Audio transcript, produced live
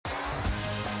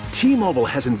T-Mobile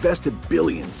has invested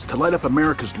billions to light up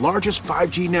America's largest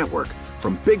 5G network,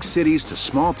 from big cities to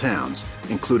small towns,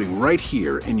 including right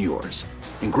here in yours.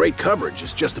 And great coverage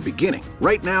is just the beginning.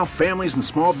 Right now, families and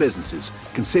small businesses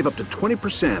can save up to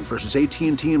 20% versus AT&T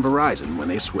and Verizon when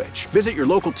they switch. Visit your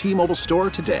local T-Mobile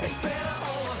store today.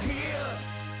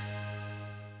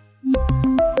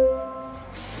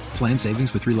 Plan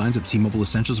savings with 3 lines of T-Mobile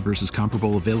Essentials versus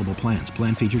comparable available plans.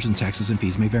 Plan features and taxes and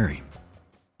fees may vary.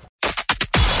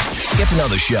 Get to know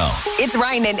the show. It's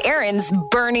Ryan and Erin's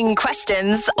Burning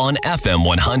Questions On FM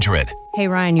 100. Hey,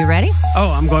 Ryan, you ready?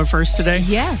 Oh, I'm going first today?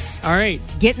 Yes. All right.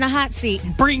 Get in the hot seat.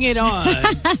 Bring it on.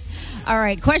 All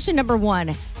right. Question number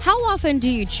 1. How often do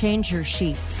you change your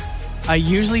sheets? I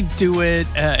usually do it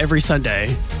every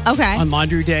Sunday. Okay. On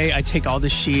laundry day, I take all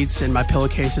the sheets and my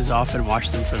pillowcases off and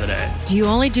wash them for the day. Do you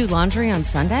only do laundry on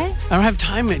Sunday? I don't have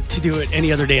time to do it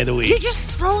any other day of the week. You just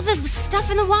throw the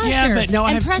stuff in the washer. Yeah, but no,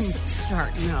 I have press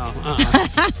start. No.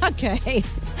 Okay.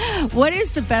 What is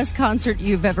the best concert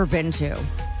you've ever been to?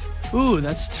 Ooh,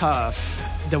 that's tough.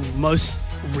 The most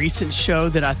recent show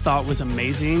that I thought was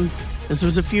amazing, this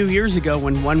was a few years ago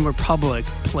when One Republic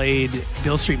played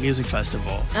Beale Street Music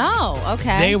Festival. Oh,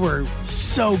 okay. They were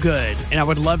so good, and I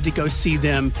would love to go see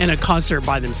them in a concert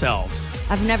by themselves.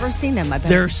 I've never seen them.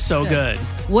 They're so good.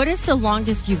 What is the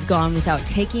longest you've gone without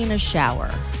taking a shower?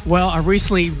 Well, I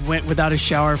recently went without a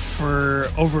shower for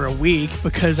over a week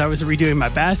because I was redoing my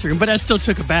bathroom, but I still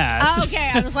took a bath. Oh,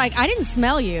 okay. I was like, I didn't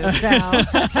smell you, so.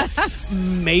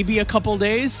 Maybe a couple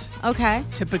days. Okay.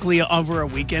 Typically over a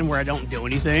weekend where I don't do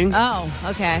anything. Oh,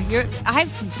 okay.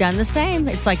 I've done the same.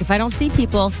 It's like if I don't see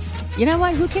people, you know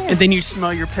what? Who cares? And then you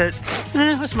smell your pits.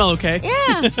 I smell okay.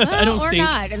 Yeah. I don't or stink.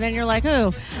 not. And then you're like,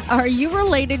 oh, are you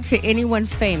related to anyone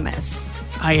famous?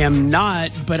 I am not,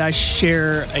 but I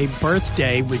share a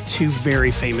birthday with 2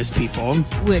 very famous people.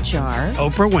 Which are?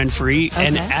 Oprah Winfrey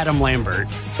and Adam Lambert.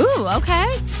 Ooh,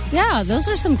 okay. Yeah, those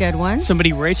are some good ones.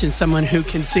 Somebody rich and someone who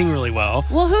can sing really well.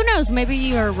 Well, who knows? Maybe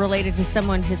you are related to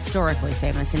someone historically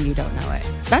famous and you don't know it.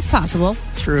 That's possible.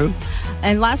 True.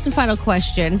 And last and final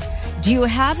question. Do you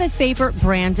have a favorite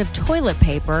brand of toilet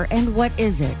paper, and what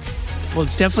is it? Well,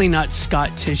 it's definitely not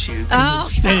Scott tissue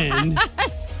because it's thin.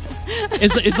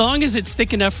 As long as it's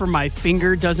thick enough for my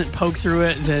finger doesn't poke through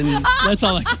it, then that's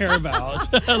all I care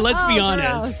about. Let's be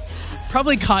honest. Gross.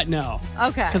 Probably Cottonelle.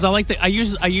 Okay. Because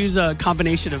I use a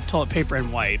combination of toilet paper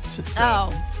and wipes. So.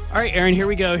 Oh. All right, Erin, here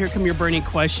we go. Here come your burning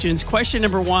questions. Question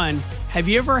number 1. Have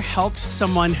you ever helped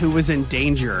someone who was in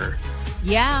danger?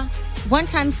 Yeah. One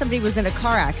time somebody was in a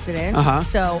car accident,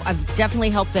 so I've definitely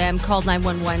helped them, called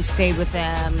 911, stayed with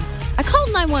them. I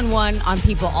called 911 on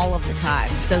people all of the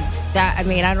time, so that, I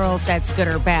mean, I don't know if that's good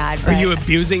or bad. But are you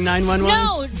abusing 911?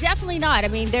 No, definitely not. I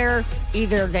mean, they're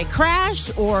either they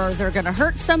crashed or they're going to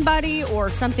hurt somebody or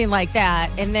something like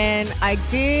that. And then I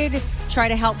did try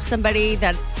to help somebody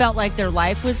that felt like their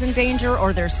life was in danger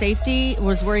or their safety,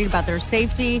 was worried about their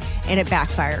safety, and it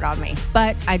backfired on me.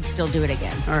 But I'd still do it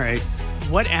again. All right.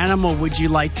 What animal would you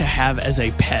like to have as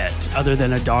a pet other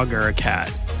than a dog or a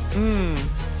cat?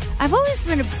 I've always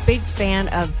been a big fan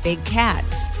of big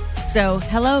cats. So,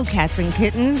 hello, cats and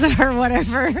kittens or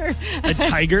whatever. A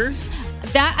tiger?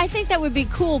 I think that would be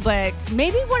cool, but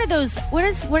maybe one of those, what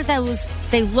are those?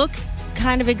 They look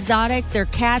kind of exotic. They're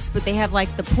cats, but they have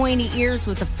like the pointy ears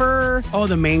with the fur. Oh,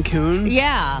 the Maine Coon?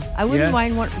 Yeah. I wouldn't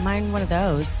mind one of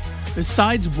those.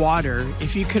 Besides water,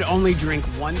 if you could only drink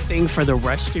one thing for the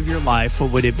rest of your life,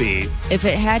 what would it be? If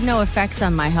it had no effects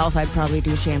on my health, I'd probably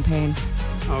do champagne.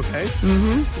 Okay.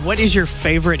 What is your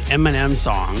favorite Eminem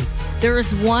song? There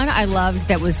was one I loved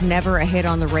that was never a hit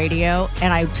on the radio,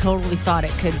 and I totally thought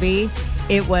it could be.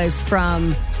 It was from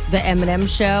the Eminem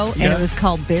show, and it was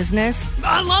called Business.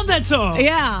 I love that song.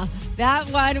 Yeah.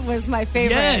 That one was my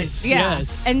favorite.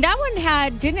 Yes. And that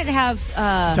one didn't it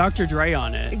have... Dr. Dre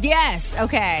on it. Yes,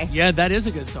 okay. Yeah, that is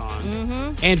a good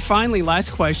song. And finally,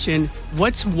 last question.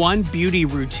 What's one beauty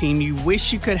routine you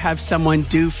wish you could have someone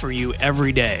do for you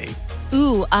every day?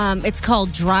 Ooh, it's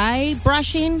called dry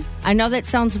brushing. I know that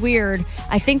sounds weird.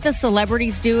 I think the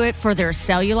celebrities do it for their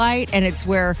cellulite, and it's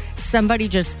where somebody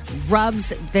just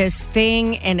rubs this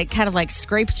thing and it kind of like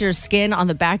scrapes your skin on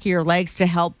the back of your legs to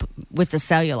help with the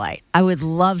cellulite. I would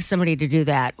love somebody to do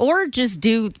that, or just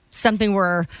do something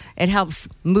where it helps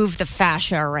move the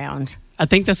fascia around. I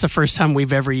think that's the first time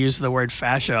we've ever used the word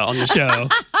fascia on the show.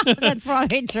 That's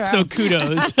probably true. So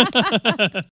kudos.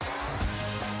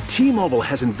 T-Mobile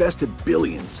has invested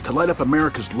billions to light up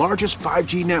America's largest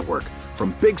 5G network,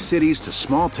 from big cities to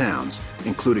small towns,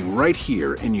 including right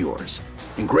here in yours.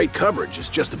 And great coverage is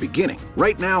just the beginning.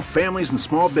 Right now, families and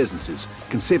small businesses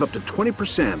can save up to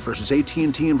 20% versus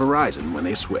AT&T and Verizon when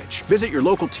they switch. Visit your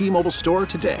local T-Mobile store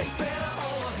today.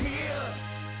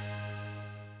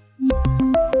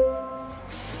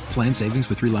 Plan savings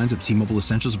with 3 lines of T-Mobile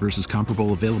Essentials versus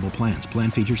comparable available plans.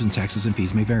 Plan features and taxes and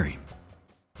fees may vary.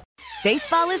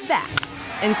 Baseball is back,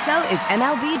 and so is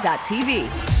MLB.tv.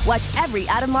 Watch every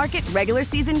out-of-market regular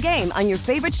season game on your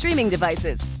favorite streaming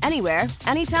devices, anywhere,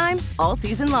 anytime, all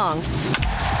season long.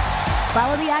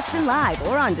 Follow the action live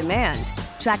or on demand.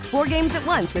 Track 4 games at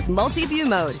once with multi-view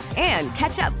mode and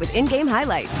catch up with in-game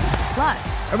highlights.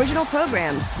 Plus, original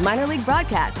programs, minor league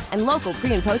broadcasts, and local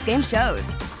pre- and post-game shows.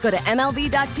 Go to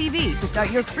MLB.tv to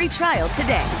start your free trial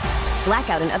today.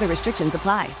 Blackout and other restrictions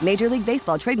apply. Major League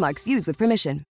Baseball trademarks used with permission.